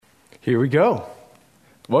Here we go.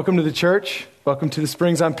 Welcome to the church. Welcome to the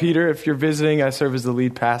Springs. I'm Peter. If you're visiting, I serve as the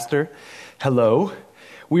lead pastor. Hello.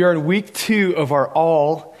 We are in week 2 of our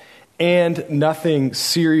All and Nothing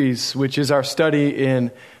series, which is our study in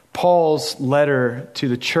Paul's letter to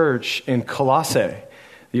the church in Colossae.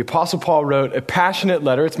 The Apostle Paul wrote a passionate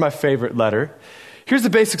letter. It's my favorite letter. Here's the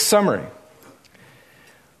basic summary.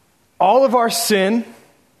 All of our sin,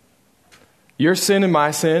 your sin and my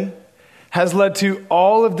sin, has led to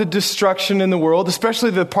all of the destruction in the world,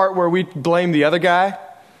 especially the part where we blame the other guy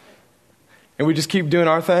and we just keep doing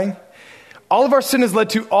our thing. All of our sin has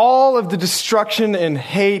led to all of the destruction and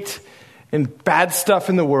hate and bad stuff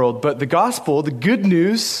in the world. But the gospel, the good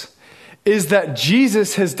news, is that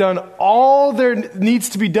Jesus has done all there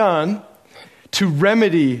needs to be done to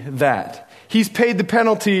remedy that. He's paid the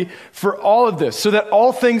penalty for all of this so that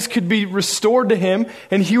all things could be restored to him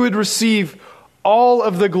and he would receive all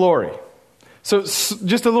of the glory. So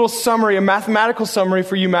just a little summary, a mathematical summary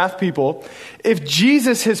for you math people. If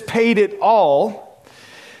Jesus has paid it all,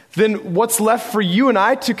 then what's left for you and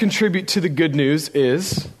I to contribute to the good news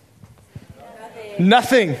is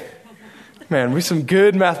nothing. Man, we're some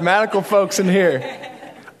good mathematical folks in here.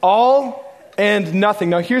 All and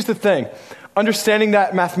nothing. Now here's the thing. Understanding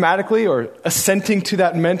that mathematically or assenting to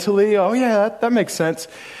that mentally, oh yeah, that makes sense.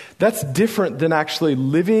 That's different than actually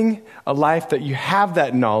living a life that you have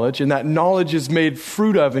that knowledge and that knowledge is made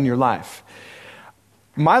fruit of in your life.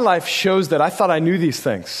 My life shows that I thought I knew these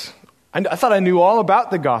things. I thought I knew all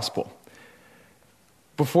about the gospel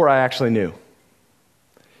before I actually knew.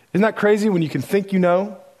 Isn't that crazy when you can think you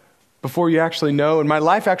know before you actually know? And my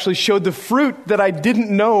life actually showed the fruit that I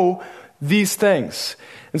didn't know these things.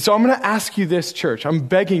 And so I'm going to ask you this, church. I'm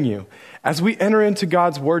begging you. As we enter into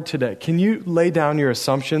God's word today, can you lay down your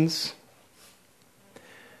assumptions?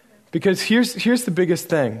 Because here's the biggest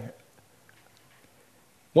thing.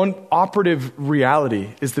 One operative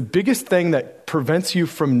reality is the biggest thing that prevents you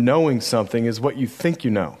from knowing something is what you think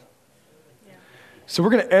you know. Yeah. So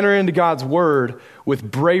we're going to enter into God's word with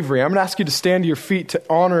bravery. I'm going to ask you to stand to your feet to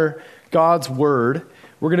honor God's word.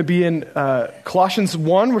 We're going to be in Colossians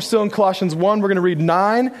 1. We're still in Colossians 1. We're going to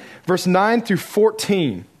read verse 9 through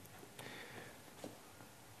 14.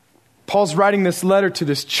 Paul's writing this letter to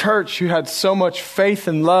this church who had so much faith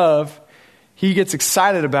and love. He gets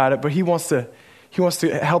excited about it, but he wants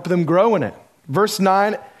to help them grow in it. Verse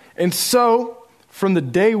 9, and so from the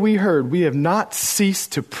day we heard, we have not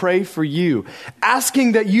ceased to pray for you,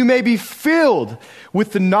 asking that you may be filled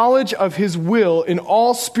with the knowledge of his will in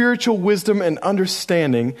all spiritual wisdom and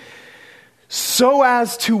understanding, so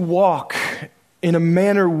as to walk in a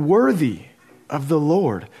manner worthy of the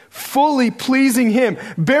Lord, fully pleasing him,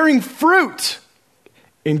 bearing fruit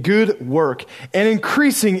in good work, and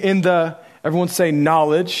increasing in the, everyone say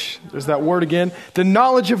knowledge, there's that word again, the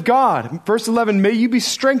knowledge of God. Verse 11, may you be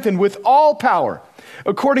strengthened with all power,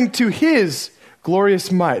 according to his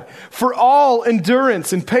glorious might, for all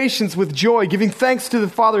endurance and patience with joy, giving thanks to the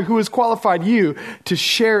Father who has qualified you to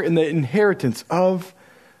share in the inheritance of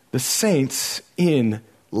the saints in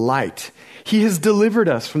light. He has delivered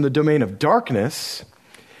us from the domain of darkness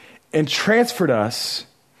and transferred us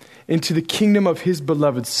into the kingdom of his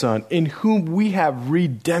beloved Son, in whom we have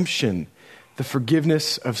redemption, the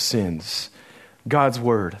forgiveness of sins. God's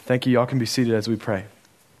word. Thank you. Y'all can be seated as we pray.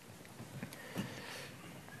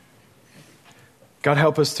 God,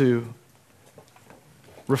 help us to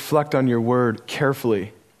reflect on your word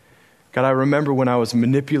carefully. God, I remember when I was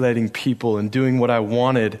manipulating people and doing what I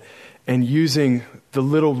wanted and using the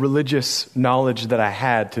little religious knowledge that I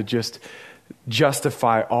had to just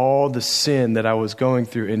justify all the sin that I was going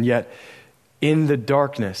through. And yet, in the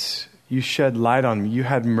darkness, you shed light on me. You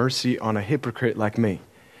had mercy on a hypocrite like me.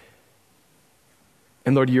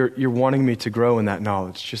 And Lord, you're wanting me to grow in that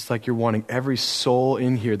knowledge, just like you're wanting every soul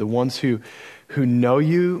in here, the ones who know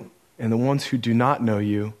you and the ones who do not know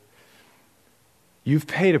you. You've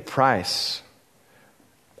paid a price,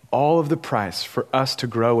 all of the price for us to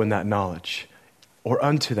grow in that knowledge, or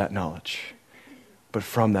unto that knowledge, but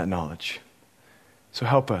from that knowledge. So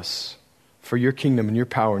help us for your kingdom and your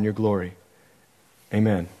power and your glory.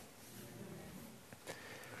 Amen.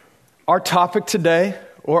 Our topic today,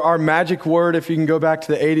 or our magic word, if you can go back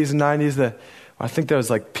to the 80s and 90s, I think that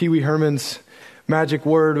was like Pee Wee Herman's magic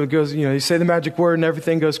word. It goes, you say the magic word and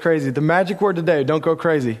everything goes crazy. The magic word today, don't go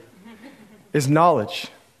crazy, is knowledge.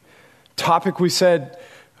 Topic we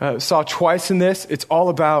saw twice in this, it's all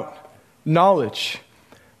about knowledge.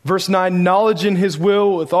 Verse 9, knowledge in his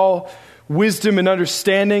will with all wisdom and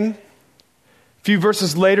understanding. A few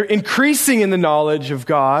verses later, increasing in the knowledge of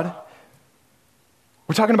God.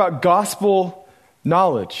 We're talking about gospel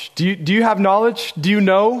knowledge. Do you have knowledge? Do you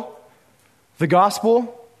know? The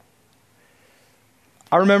gospel,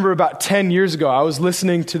 I remember about 10 years ago, I was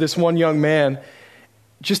listening to this one young man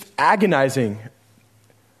just agonizing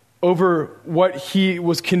over what he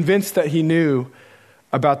was convinced that he knew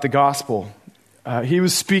about the gospel. He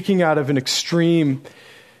was speaking out of an extreme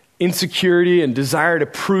insecurity and desire to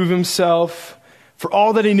prove himself for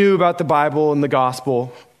all that he knew about the Bible and the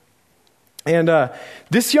gospel. And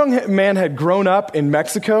this young man had grown up in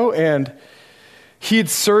Mexico, and he had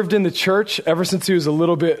served in the church ever since he was a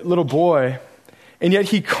little boy. And yet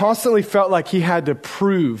he constantly felt like he had to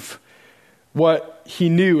prove what he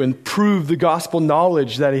knew and prove the gospel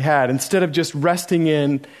knowledge that he had, instead of just resting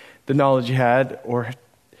in the knowledge he had or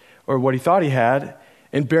what he thought he had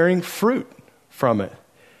and bearing fruit from it.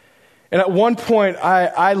 And at one point,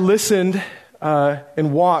 I listened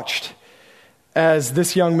and watched as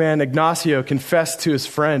this young man, Ignacio, confessed to his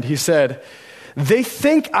friend. He said, "They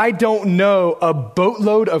think I don't know a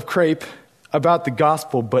boatload of crepe about the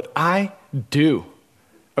gospel, but I do."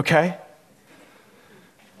 Okay?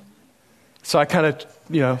 So I kind of,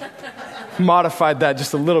 modified that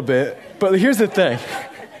just a little bit. But here's the thing.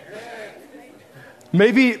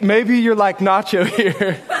 Maybe you're like Nacho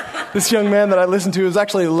here. This young man that I listened to, it was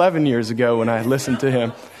actually 11 years ago when I listened to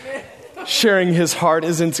him, sharing his heart,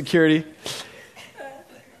 his insecurity.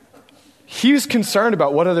 He was concerned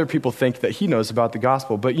about what other people think that he knows about the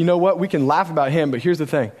gospel. But you know what? We can laugh about him, but here's the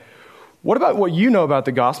thing. What about what you know about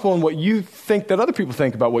the gospel and what you think that other people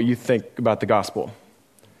think about what you think about the gospel?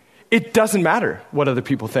 It doesn't matter what other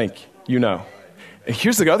people think you know. And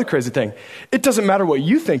here's the other crazy thing. It doesn't matter what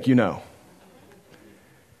you think you know.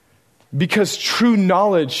 Because true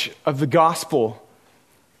knowledge of the gospel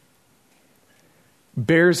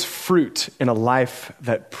bears fruit in a life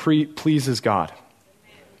that pleases God.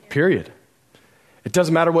 Period. It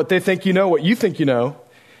doesn't matter what they think you know, what you think you know.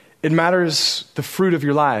 It matters the fruit of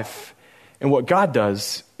your life and what God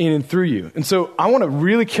does in and through you. And so I want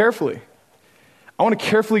to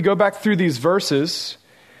carefully go back through these verses,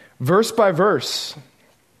 verse by verse,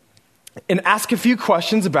 and ask a few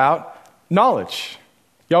questions about knowledge.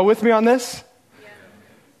 Y'all with me on this? Yeah.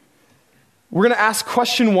 We're going to ask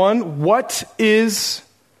question 1, what is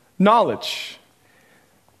knowledge?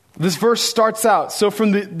 This verse starts out, so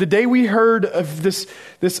from the day we heard of this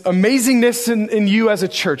amazingness in you as a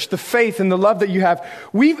church, the faith and the love that you have,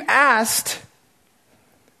 we've asked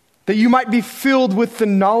that you might be filled with the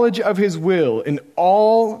knowledge of his will in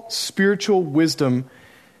all spiritual wisdom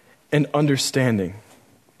and understanding.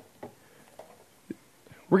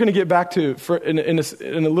 We're going to get back to, in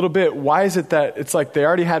a little bit, why is it that it's like they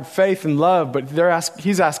already had faith and love, but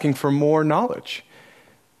he's asking for more knowledge.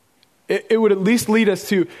 It would at least lead us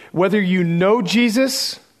to whether you know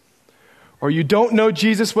Jesus or you don't know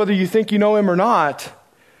Jesus, whether you think you know him or not,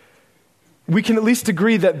 we can at least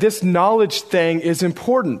agree that this knowledge thing is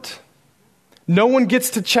important. No one gets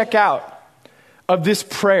to check out of this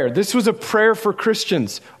prayer. This was a prayer for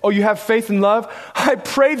Christians. Oh, you have faith and love? I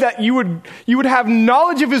pray that you would have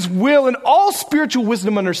knowledge of his will and all spiritual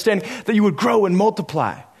wisdom and understanding, that you would grow and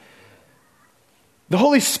multiply. The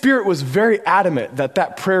Holy Spirit was very adamant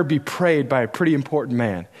that prayer be prayed by a pretty important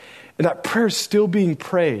man. And that prayer is still being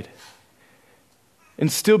prayed and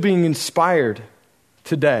still being inspired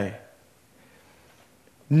today.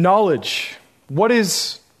 Knowledge. What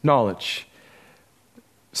is knowledge?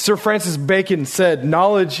 Sir Francis Bacon said,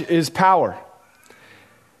 knowledge is power.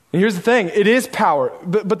 And here's the thing, it is power.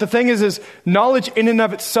 But the thing is knowledge in and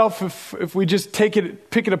of itself, if we just pick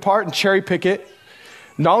it apart and cherry pick it,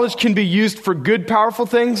 knowledge can be used for good, powerful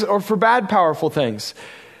things or for bad, powerful things.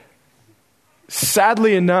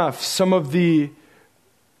 Sadly enough, some of the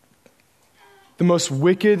most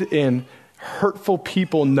wicked and hurtful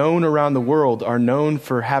people known around the world are known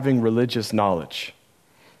for having religious knowledge.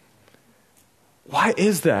 Why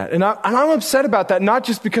is that? And I'm upset about that, not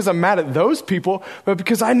just because I'm mad at those people, but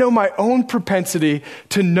because I know my own propensity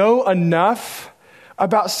to know enough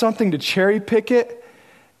about something to cherry pick it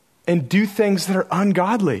and do things that are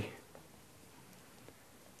ungodly.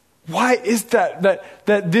 Why is that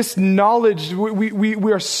this knowledge,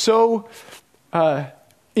 we are so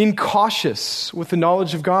incautious with the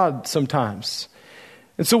knowledge of God sometimes.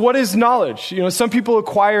 And so what is knowledge? Some people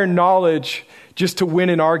acquire knowledge just to win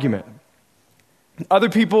an argument. Other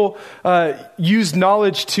people use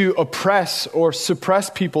knowledge to oppress or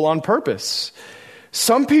suppress people on purpose.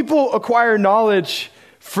 Some people acquire knowledge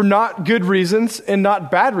for not good reasons and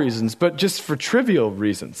not bad reasons, but just for trivial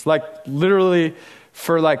reasons, like literally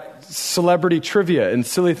for like celebrity trivia and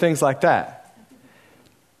silly things like that,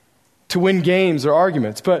 to win games or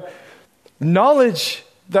arguments. But knowledge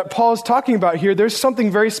that Paul is talking about here, there's something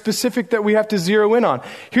very specific that we have to zero in on.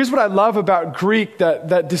 Here's what I love about Greek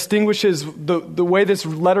that distinguishes the way this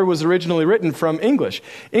letter was originally written from English.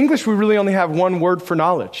 English, we really only have one word for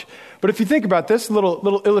knowledge. But if you think about this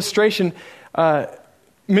little illustration,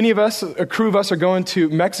 many of us, a crew of us, are going to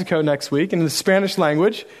Mexico next week. And in the Spanish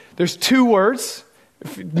language, there's two words.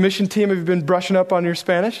 Mission team, have you been brushing up on your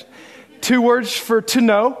Spanish? Two words for to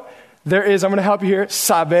know. There is, I'm going to help you here,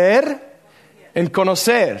 saber and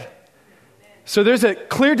conocer. So there's a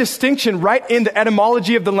clear distinction right in the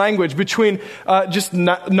etymology of the language between just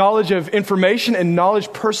knowledge of information and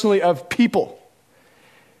knowledge personally of people.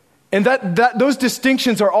 And that those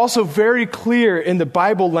distinctions are also very clear in the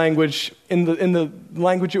Bible language, in the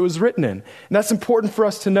language it was written in. And that's important for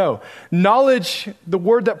us to know. Knowledge, the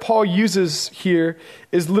word that Paul uses here,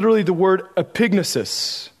 is literally the word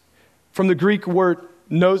epignosis. From the Greek word,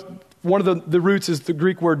 one of the roots is the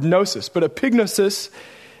Greek word gnosis. But epignosis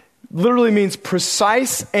literally means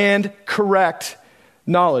precise and correct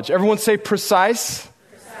knowledge. Everyone say precise.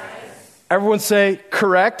 Everyone say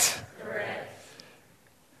correct.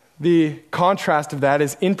 The contrast of that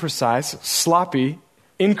is imprecise, sloppy,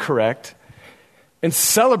 incorrect, and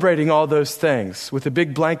celebrating all those things with a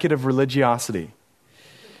big blanket of religiosity.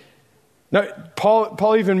 Now,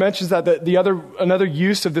 Paul even mentions that another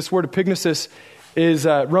use of this word epignosis is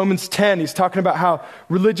Romans 10. He's talking about how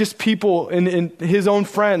religious people in his own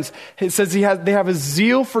friends, it says they have a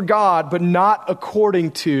zeal for God, but not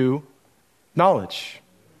according to knowledge.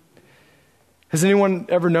 Has anyone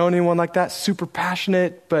ever known anyone like that? Super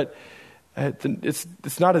passionate, but it's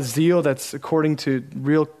not a zeal that's according to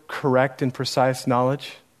real correct and precise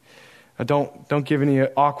knowledge. Don't give any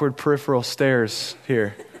awkward peripheral stares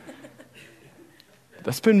here.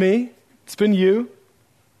 That's been me. It's been you.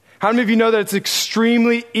 How many of you know that it's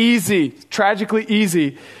extremely easy, tragically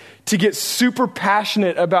easy, to get super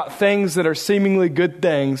passionate about things that are seemingly good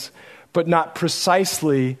things, but not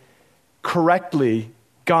precisely, correctly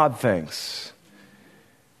God things?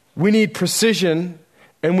 We need precision,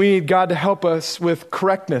 and we need God to help us with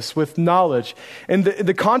correctness, with knowledge. And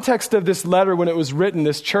the context of this letter when it was written,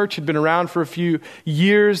 this church had been around for a few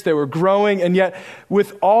years. They were growing, and yet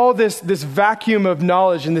with all this vacuum of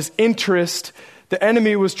knowledge and this interest, the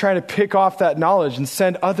enemy was trying to pick off that knowledge and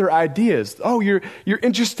send other ideas. Oh, you're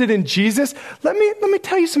interested in Jesus? Let me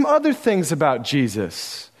tell you some other things about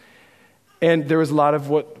Jesus. And there was a lot of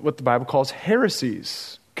what the Bible calls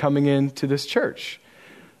heresies coming into this church.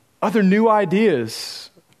 Other new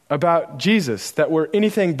ideas about Jesus that were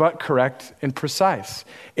anything but correct and precise.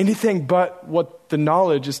 Anything but what the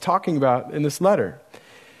knowledge is talking about in this letter.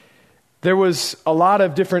 There was a lot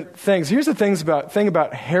of different things. Here's the thing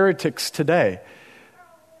about heretics today.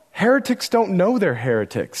 Heretics don't know they're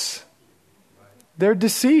heretics. They're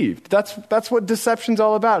deceived. That's what deception's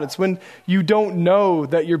all about. It's when you don't know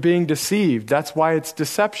that you're being deceived. That's why it's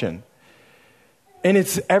deception. And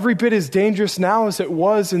it's every bit as dangerous now as it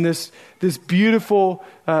was in this beautiful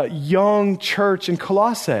young church in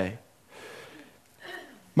Colossae.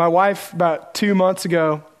 My wife, about 2 months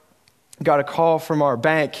ago, got a call from our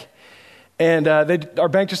bank. And our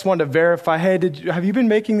bank just wanted to verify, hey, have you been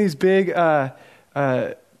making these big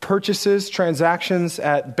purchases, transactions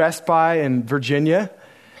at Best Buy in Virginia?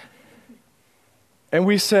 And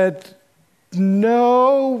we said,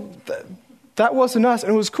 no, that wasn't us.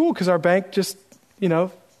 And it was cool because our bank just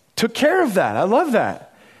took care of that. I love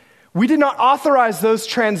that. We did not authorize those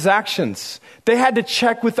transactions. They had to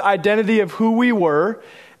check with the identity of who we were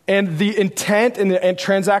and the intent and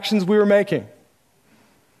transactions we were making.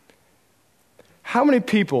 How many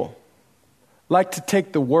people like to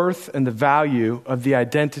take the worth and the value of the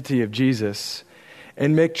identity of Jesus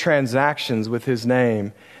and make transactions with his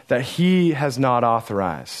name that he has not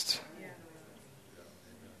authorized?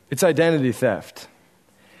 It's identity theft.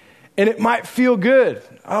 And it might feel good.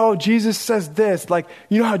 Oh, Jesus says this. Like,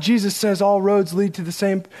 you know how Jesus says all roads lead to the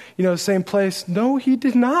same place? No, he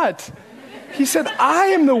did not. He said, I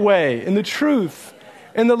am the way and the truth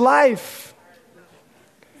and the life.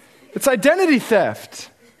 It's identity theft.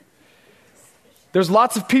 There's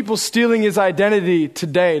lots of people stealing his identity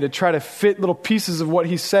today to try to fit little pieces of what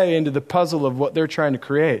he's saying into the puzzle of what they're trying to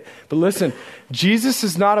create. But listen, Jesus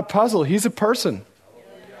is not a puzzle. He's a person.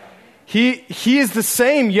 He is the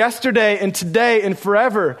same yesterday and today and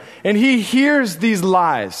forever. And he hears these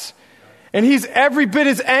lies. And he's every bit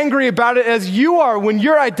as angry about it as you are when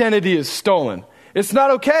your identity is stolen. It's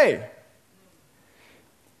not okay.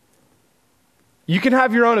 You can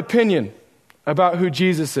have your own opinion about who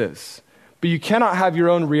Jesus is, but you cannot have your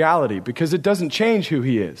own reality because it doesn't change who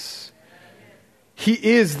he is. He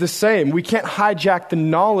is the same. We can't hijack the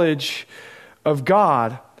knowledge of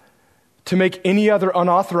God to make any other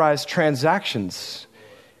unauthorized transactions.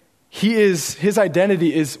 His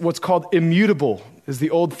identity is what's called immutable, is the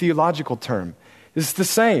old theological term. It's the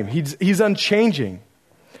same. He's unchanging.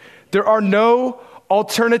 There are no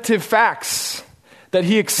alternative facts that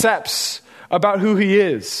he accepts about who he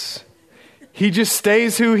is. He just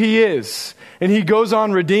stays who he is, and he goes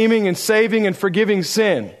on redeeming and saving and forgiving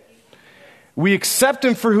sin. We accept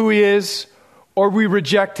him for who he is, or we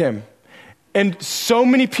reject him. And so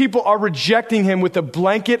many people are rejecting him with a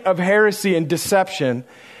blanket of heresy and deception,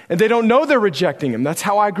 and they don't know they're rejecting him. That's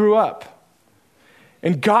how I grew up.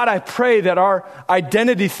 And God, I pray that our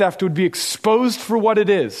identity theft would be exposed for what it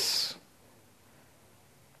is.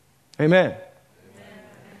 Amen.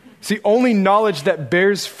 See, only knowledge that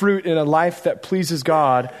bears fruit in a life that pleases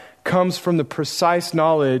God comes from the precise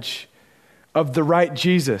knowledge of the right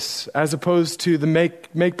Jesus, as opposed to the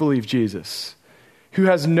make-believe Jesus, who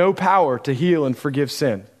has no power to heal and forgive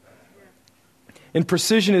sin. And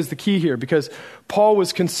precision is the key here, because Paul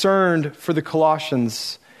was concerned for the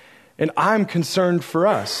Colossians, and I'm concerned for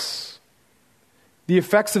us. The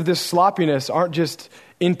effects of this sloppiness aren't just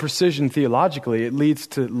imprecision theologically. It leads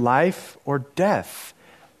to life or death,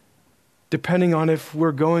 depending on if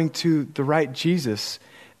we're going to the right Jesus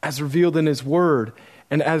as revealed in his word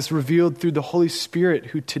and as revealed through the Holy Spirit,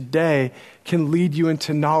 who today can lead you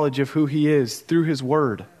into knowledge of who he is through his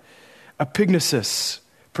word. Epignosis,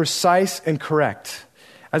 precise and correct,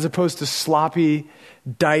 as opposed to sloppy,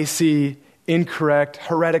 dicey, incorrect,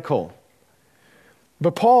 heretical.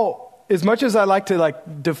 But Paul, as much as I like to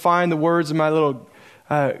define the words in my little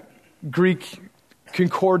Greek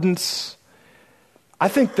concordance, I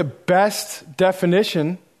think the best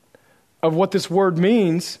definition of what this word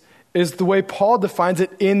means is the way Paul defines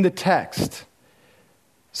it in the text.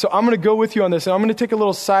 So I'm going to go with you on this, and I'm going to take a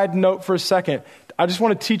little side note for a second. I just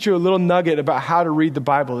want to teach you a little nugget about how to read the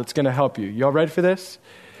Bible that's going to help you. Y'all ready for this?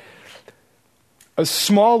 A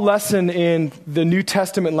small lesson in the New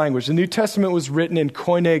Testament language. The New Testament was written in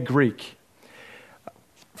Koine Greek.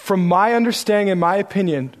 From my understanding and my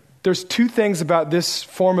opinion, there's two things about this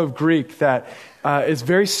form of Greek that is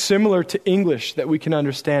very similar to English that we can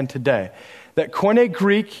understand today. That Koine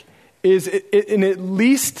Greek is, in at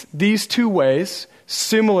least these two ways,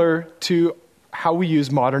 similar to how we use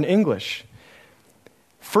modern English.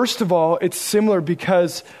 First of all, it's similar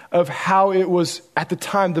because of how it was, at the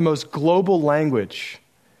time, the most global language.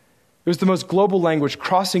 It was the most global language,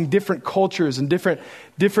 crossing different cultures and different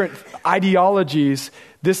ideologies.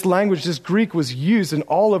 This language, this Greek, was used in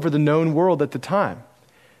all over the known world at the time,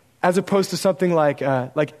 as opposed to something like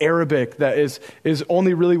Arabic that is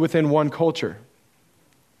only really within one culture.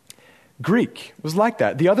 Greek was like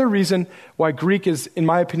that. The other reason why Greek is, in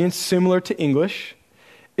my opinion, similar to English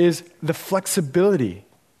is the flexibility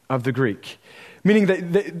of the Greek. Meaning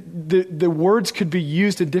that the words could be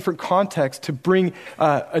used in different contexts to bring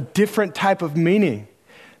a different type of meaning.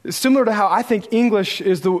 Similar to how I think English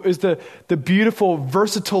is the beautiful,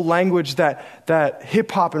 versatile language that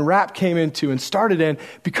hip-hop and rap came into and started in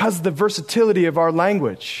because of the versatility of our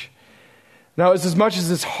language. Now, it's as much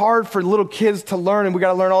as it's hard for little kids to learn, and we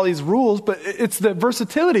got to learn all these rules, but it's the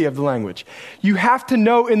versatility of the language. You have to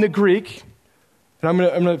know in the Greek, and I'm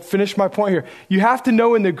going to finish my point here. You have to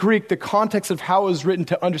know in the Greek the context of how it was written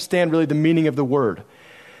to understand really the meaning of the word.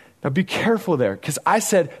 Now, be careful there, because I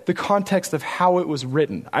said the context of how it was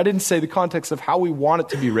written. I didn't say the context of how we want it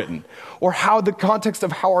to be written, or how the context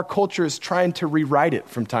of how our culture is trying to rewrite it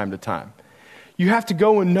from time to time. You have to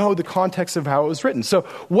go and know the context of how it was written. So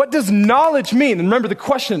what does knowledge mean? And remember the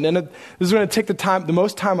question, and this is going to take the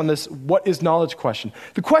most time on this, what is knowledge question.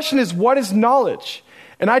 The question is, what is knowledge?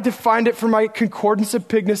 And I defined it from my concordance of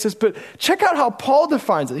Epignosis, but check out how Paul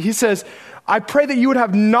defines it. He says, I pray that you would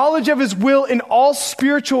have knowledge of his will in all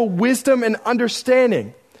spiritual wisdom and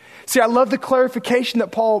understanding. See, I love the clarification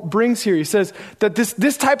that Paul brings here. He says that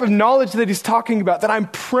this type of knowledge that he's talking about, that I'm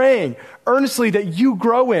praying earnestly that you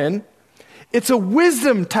grow in, it's a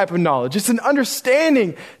wisdom type of knowledge. It's an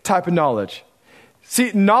understanding type of knowledge.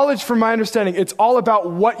 See, knowledge, from my understanding, it's all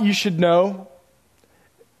about what you should know.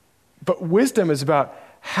 But wisdom is about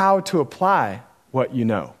how to apply what you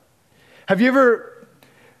know. Have you ever,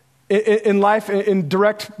 in life, in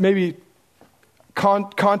direct maybe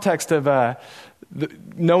context of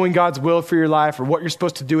knowing God's will for your life or what you're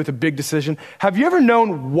supposed to do with a big decision, have you ever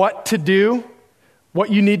known what to do, what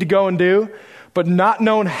you need to go and do, but not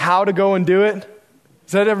known how to go and do it?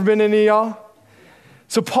 Has that ever been any of y'all?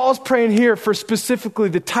 So Paul's praying here for specifically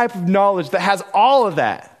the type of knowledge that has all of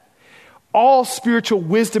that, all spiritual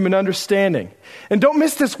wisdom and understanding. And don't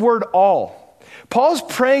miss this word all. Paul's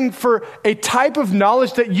praying for a type of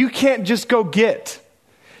knowledge that you can't just go get.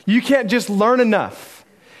 You can't just learn enough.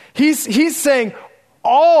 He's saying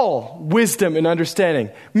all wisdom and understanding,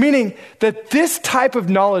 meaning that this type of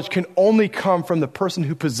knowledge can only come from the person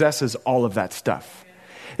who possesses all of that stuff.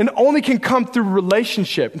 And only can come through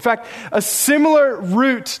relationship. In fact, a similar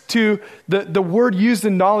root to the word used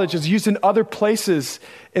in knowledge is used in other places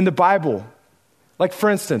in the Bible. Like, for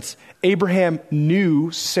instance, Abraham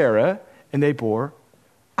knew Sarah and they bore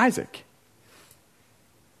Isaac.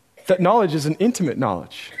 That knowledge is an intimate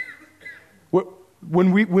knowledge.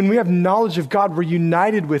 When we have knowledge of God, we're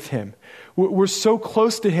united with him. We're so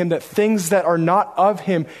close to him that things that are not of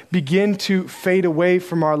him begin to fade away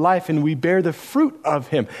from our life, and we bear the fruit of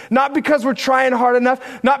him. Not because we're trying hard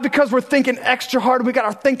enough, not because we're thinking extra hard, we got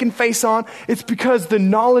our thinking face on. It's because the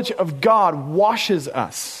knowledge of God washes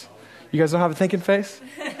us. You guys don't have a thinking face?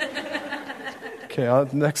 Okay,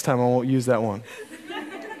 next time I won't use that one.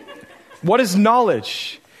 What is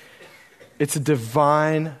knowledge? It's a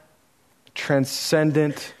divine,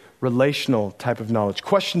 transcendent, relational type of knowledge.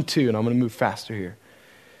 Question 2, and I'm going to move faster here.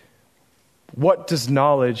 What does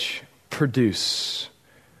knowledge produce?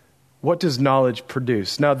 What does knowledge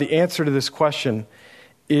produce? Now, the answer to this question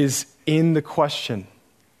is in the question.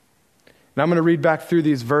 And I'm going to read back through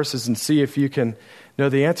these verses and see if you can know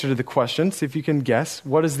the answer to the question. See if you can guess.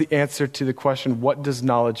 What is the answer to the question, what does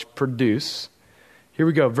knowledge produce? Here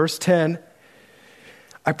we go. Verse 10.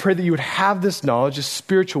 I pray that you would have this knowledge, this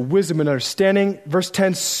spiritual wisdom and understanding. Verse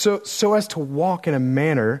 10, so as to walk in a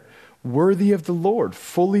manner worthy of the Lord,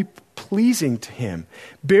 fully pleasing to him,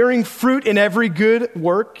 bearing fruit in every good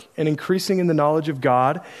work and increasing in the knowledge of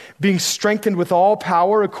God, being strengthened with all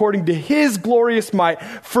power according to his glorious might,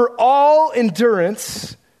 for all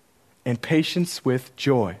endurance and patience with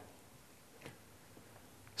joy.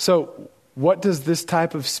 So, what does this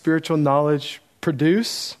type of spiritual knowledge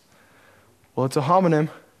produce? Well, it's a homonym.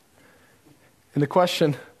 And the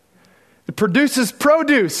question, it produces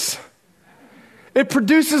produce. It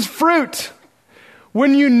produces fruit.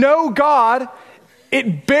 When you know God,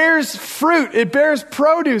 it bears fruit. It bears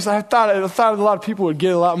produce. I thought a lot of people would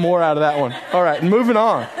get a lot more out of that one. All right, moving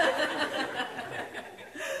on.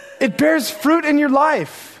 It bears fruit in your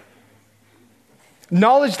life.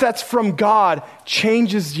 Knowledge that's from God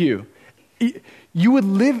changes you. You will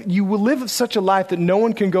live such a life that no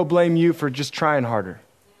one can go blame you for just trying harder.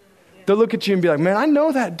 They'll look at you and be like, man, I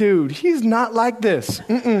know that dude. He's not like this.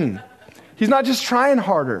 He's not just trying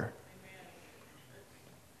harder.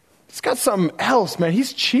 He's got something else, man.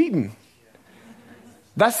 He's cheating.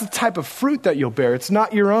 That's the type of fruit that you'll bear. It's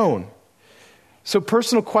not your own. So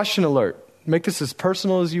personal question alert. Make this as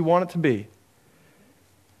personal as you want it to be.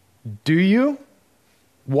 Do you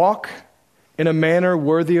walk in a manner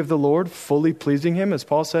worthy of the Lord, fully pleasing him, as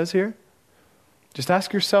Paul says here? Just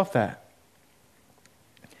ask yourself that.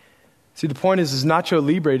 See, the point is Nacho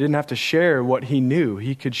Libre didn't have to share what he knew.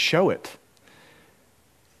 He could show it.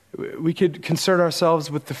 We could concern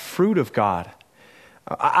ourselves with the fruit of God.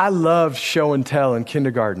 I loved show and tell in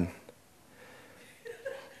kindergarten.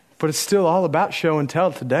 But it's still all about show and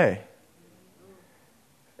tell today.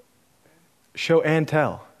 Show and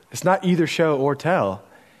tell. It's not either show or tell.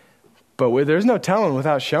 But there's no telling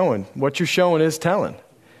without showing. What you're showing is telling.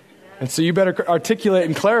 And so you better articulate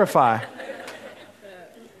and clarify.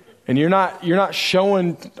 And you're not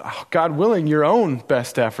showing, God willing, your own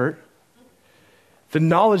best effort. The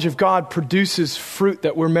knowledge of God produces fruit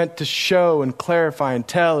that we're meant to show and clarify and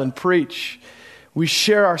tell and preach. We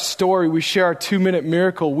share our story. We share our 2-minute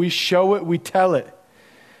miracle. We show it. We tell it.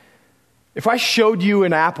 If I showed you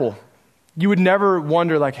an apple, you would never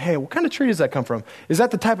wonder like, hey, what kind of tree does that come from? Is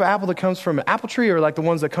that the type of apple that comes from an apple tree or like the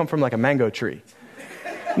ones that come from like a mango tree?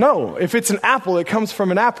 No, if it's an apple, it comes from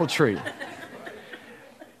an apple tree.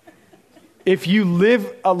 If you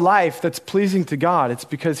live a life that's pleasing to God, it's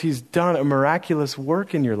because he's done a miraculous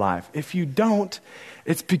work in your life. If you don't,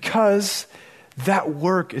 it's because that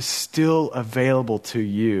work is still available to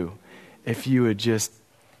you if you would just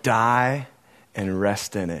die and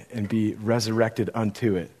rest in it and be resurrected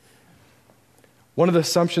unto it. One of the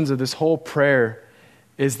assumptions of this whole prayer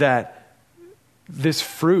is that this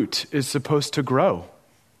fruit is supposed to grow.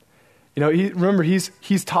 You know, remember, he's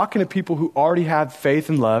talking to people who already have faith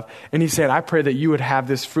and love, and he's saying, I pray that you would have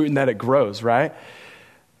this fruit and that it grows, right?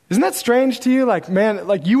 Isn't that strange to you? Like, man,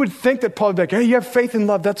 like you would think that Paul would be like, hey, you have faith and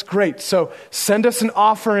love, that's great. So send us an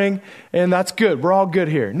offering, and that's good. We're all good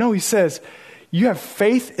here. No, he says, You have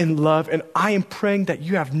faith and love, and I am praying that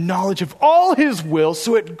you have knowledge of all his will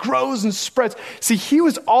so it grows and spreads. See, he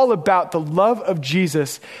was all about the love of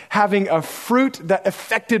Jesus having a fruit that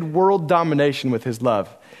affected world domination with his love.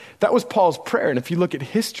 That was Paul's prayer. And if you look at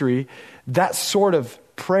history, that sort of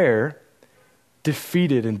prayer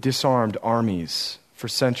defeated and disarmed armies for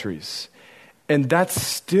centuries. And that's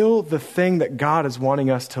still the thing that God is wanting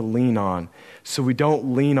us to lean on, so we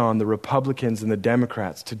don't lean on the Republicans and the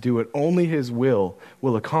Democrats to do what only his will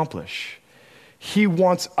accomplish. He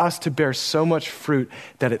wants us to bear so much fruit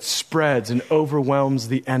that it spreads and overwhelms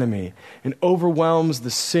the enemy and overwhelms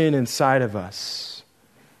the sin inside of us.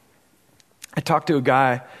 I talked to a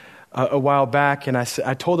guy a while back, and I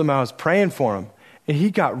told him I was praying for him, and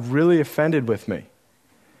he got really offended with me.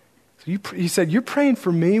 So he said, "You're praying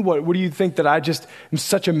for me? What do you think, that I just am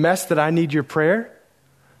such a mess that I need your prayer?"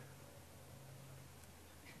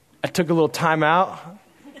 I took a little time out.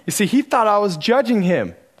 You see, he thought I was judging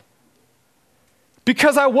him.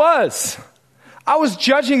 Because I was. I was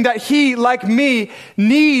judging that he, like me,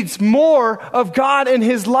 needs more of God in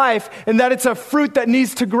his life, and that it's a fruit that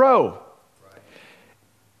needs to grow.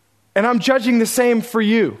 And I'm judging the same for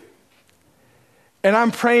you. And I'm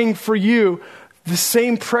praying for you the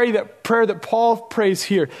same prayer that Paul prays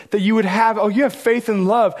here, that you would have, you have faith and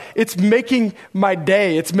love. It's making my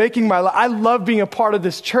day. It's making my life. I love being a part of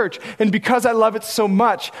this church. And because I love it so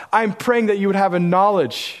much, I'm praying that you would have a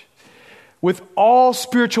knowledge with all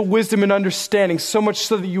spiritual wisdom and understanding, so much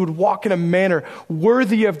so that you would walk in a manner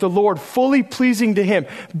worthy of the Lord, fully pleasing to him,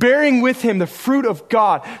 bearing with him the fruit of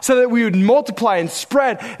God, so that we would multiply and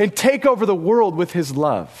spread and take over the world with his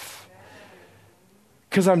love.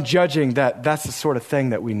 Because I'm judging that that's the sort of thing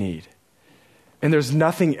that we need. And there's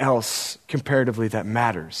nothing else comparatively that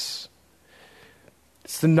matters.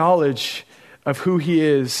 It's the knowledge of who he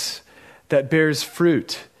is that bears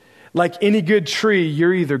fruit. Like any good tree,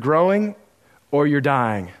 you're either growing or you're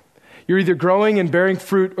dying. You're either growing and bearing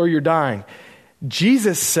fruit or you're dying.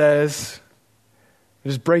 Jesus says,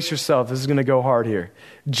 just brace yourself, this is going to go hard here.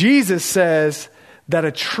 Jesus says that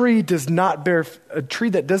a tree that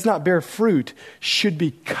does not bear fruit should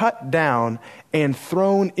be cut down and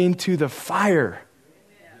thrown into the fire.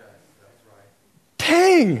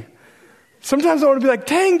 Dang! Sometimes I want to be like,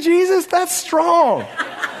 dang, Jesus, that's strong.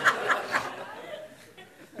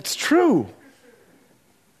 It's true.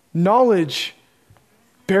 Knowledge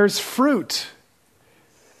bears fruit.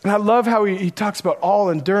 And I love how he talks about all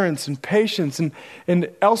endurance and patience. And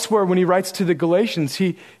elsewhere when he writes to the Galatians,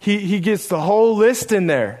 he gets the whole list in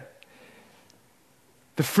there.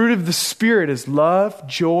 The fruit of the Spirit is love,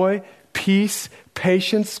 joy, peace,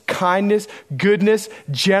 patience, kindness, goodness,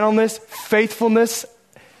 gentleness, faithfulness,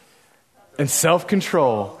 and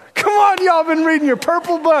self-control. Come on, y'all been reading your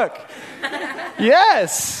purple book.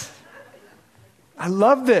 Yes. I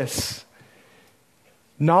love this.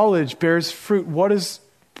 Knowledge bears fruit. What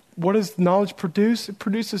does knowledge produce? It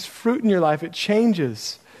produces fruit in your life. It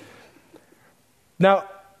changes. Now,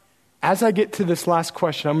 as I get to this last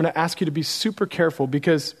question, I'm going to ask you to be super careful,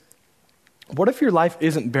 because what if your life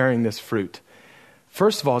isn't bearing this fruit?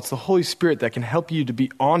 First of all, it's the Holy Spirit that can help you to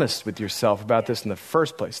be honest with yourself about this in the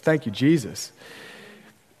first place. Thank you, Jesus.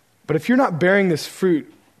 But if you're not bearing this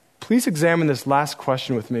fruit, please examine this last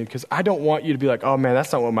question with me, because I don't want you to be like, oh man,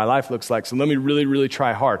 that's not what my life looks like, so let me really, really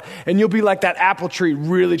try hard. And you'll be like that apple tree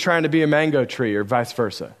really trying to be a mango tree, or vice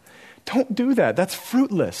versa. Don't do that. That's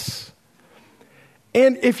fruitless.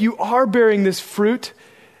 And if you are bearing this fruit,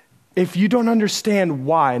 if you don't understand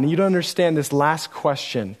why, and you don't understand this last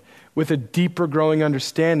question with a deeper growing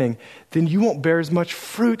understanding, then you won't bear as much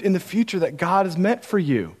fruit in the future that God has meant for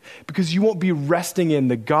you, because you won't be resting in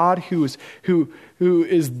the God who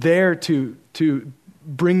is there to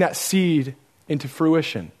bring that seed into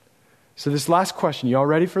fruition. So this last question, you all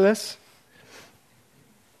ready for this?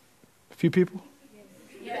 A few people?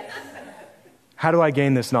 Yes. How do I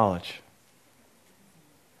gain this knowledge?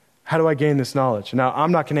 How do I gain this knowledge? Now,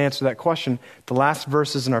 I'm not going to answer that question. The last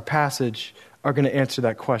verses in our passage are going to answer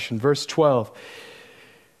that question. Verse 12,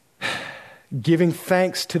 giving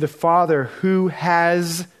thanks to the Father who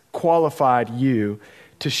has qualified you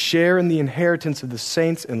to share in the inheritance of the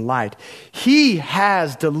saints in light. He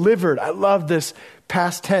has delivered, I love this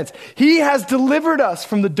past tense, he has delivered us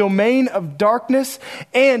from the domain of darkness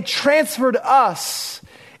and transferred us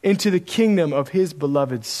into the kingdom of his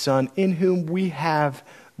beloved Son, in whom we have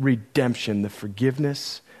redemption, the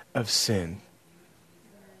forgiveness of sin.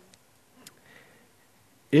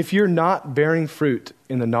 If you're not bearing fruit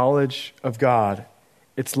in the knowledge of God,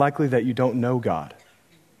 it's likely that you don't know God.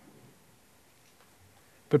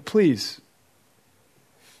 But please,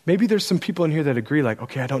 maybe there's some people in here that agree, like,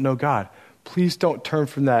 okay, I don't know God. please don't turn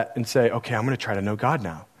from that and say, okay, I'm going to try to know God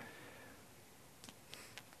now.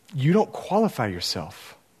 You don't qualify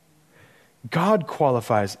yourself. God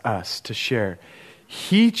qualifies us to share.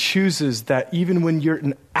 He chooses that even when you're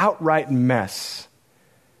an outright mess,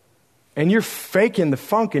 and you're faking the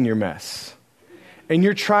funk in your mess, and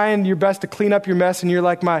you're trying your best to clean up your mess, and you're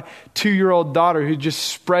like my 2-year-old daughter who just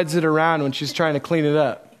spreads it around when she's trying to clean it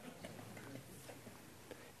up.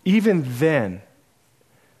 Even then,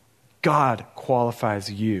 God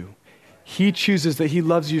qualifies you. He chooses that he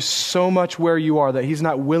loves you so much where you are that he's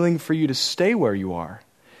not willing for you to stay where you are.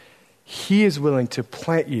 He is willing to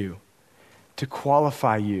plant you, to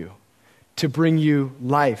qualify you, to bring you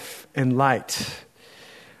life and light.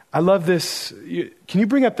 I love this. Can you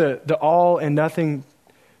bring up the all and nothing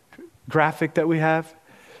graphic that we have?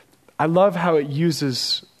 I love how it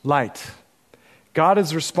uses light. God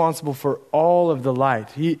is responsible for all of the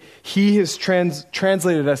light. He has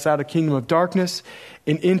translated us out of kingdom of darkness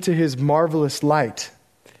and into his marvelous light.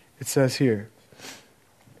 It says here,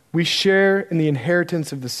 we share in the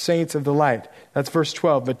inheritance of the saints of the light. That's verse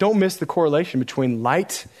 12. But don't miss the correlation between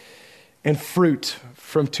light and fruit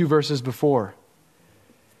from 2 verses before.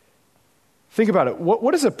 Think about it.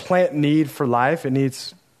 What does a plant need for life? It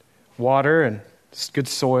needs water and good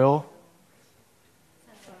soil,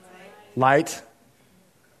 light.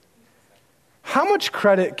 How much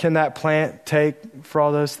credit can that plant take for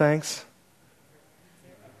all those things?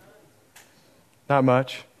 Not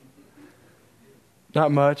much.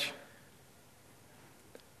 Not much.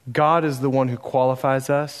 God is the one who qualifies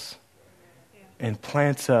us and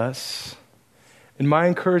plants us. And my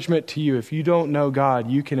encouragement to you, if you don't know God,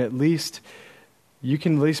 you can at least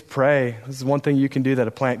pray. This is one thing you can do that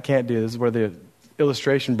a plant can't do. This is where the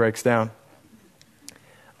illustration breaks down.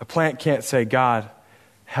 A plant can't say, God,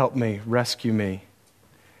 help me, rescue me.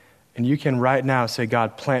 And you can right now say,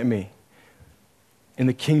 God, plant me in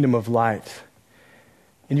the kingdom of light.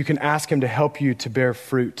 And you can ask him to help you to bear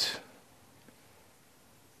fruit.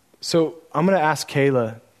 So I'm going to ask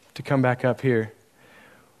Kayla to come back up here.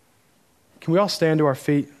 Can we all stand to our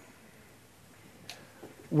feet?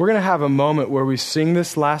 We're going to have a moment where we sing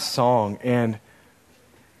this last song and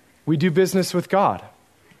we do business with God.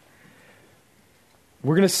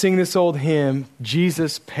 We're going to sing this old hymn,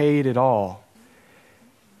 Jesus Paid It All.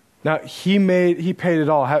 Now, he paid it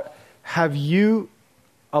all. Have you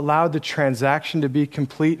allowed the transaction to be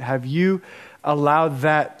complete? Have you allowed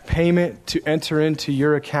that payment to enter into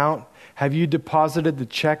your account? Have you deposited the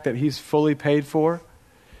check that he's fully paid for?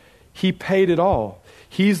 He paid it all.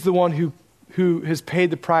 He's the one who has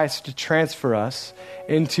paid the price to transfer us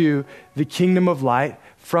into the kingdom of light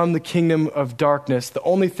from the kingdom of darkness. The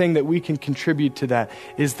only thing that we can contribute to that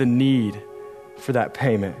is the need for that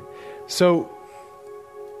payment. So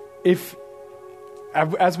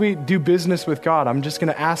as we do business with God, I'm just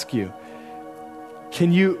going to ask you,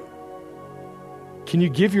 can you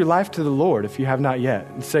give your life to the Lord if you have not yet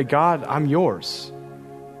and say, God, I'm yours?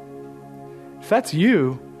 If that's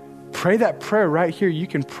you, pray that prayer right here. You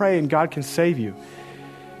can pray and God can save you.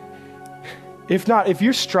 If not, if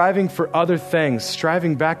you're striving for other things,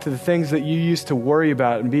 striving back to the things that you used to worry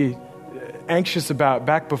about and be anxious about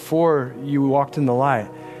back before you walked in the light,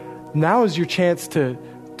 now is your chance to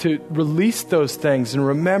release those things and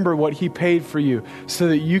remember what he paid for you so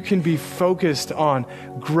that you can be focused on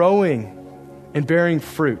growing and bearing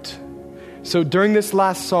fruit. So during this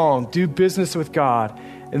last song, do business with God,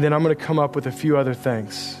 and then I'm going to come up with a few other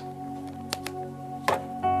things.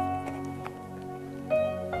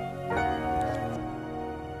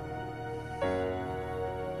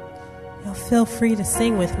 Now feel free to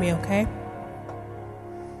sing with me, okay?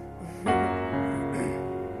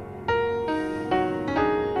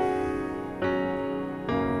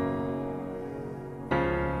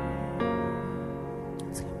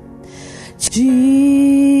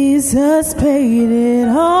 Jesus paid it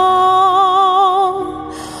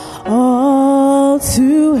all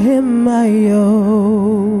to him I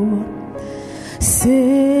owe.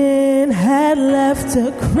 Sin had left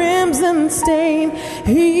a crimson stain,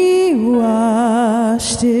 he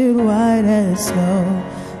washed it white as snow.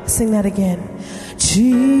 Let's sing that again.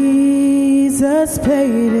 Jesus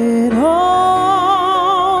paid it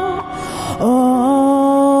all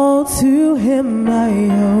to him I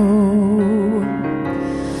owe.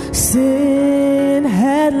 Sin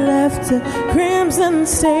had left a crimson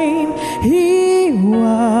stain, he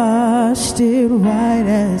washed it white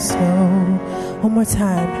as snow. One more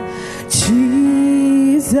time.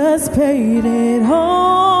 Jesus paid it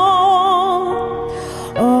all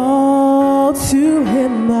to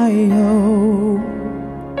him I owe.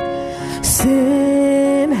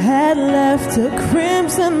 Sin had left left a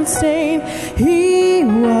crimson stain. He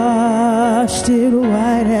washed it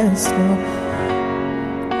white as snow.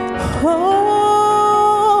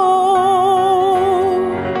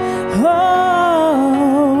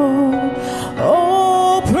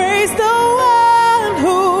 Oh, praise the one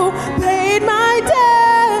who paid my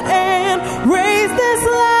debt and raised this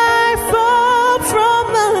life up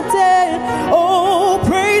from the dead. Oh,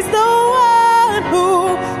 praise the one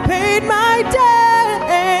who paid my debt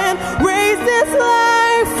and raised this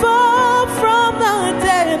life up from the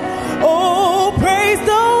dead. Oh, praise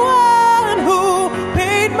the one who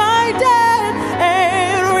paid my debt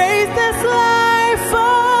and raised this life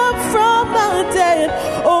up from the dead.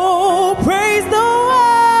 Oh, praise the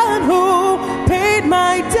one who paid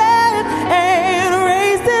my debt and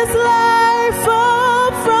raised this life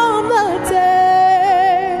up from the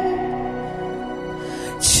dead.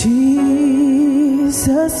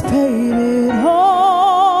 Jesus paid it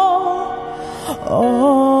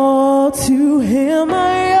all to him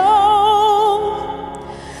I owe.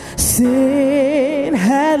 Sin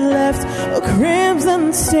had left a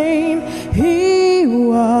crimson stain. He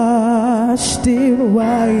washed it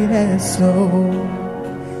white as snow.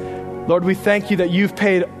 Lord, we thank you that you've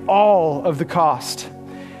paid all of the cost.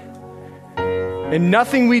 And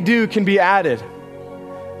nothing we do can be added.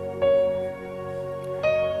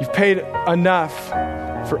 You've paid enough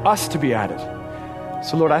for us to be added.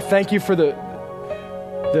 So Lord, I thank you for the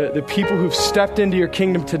people who've stepped into your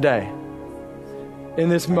kingdom today. In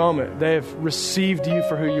this moment, they have received you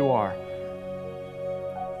for who you are.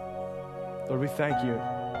 Lord, we thank you.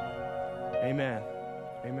 Amen.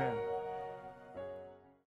 Amen.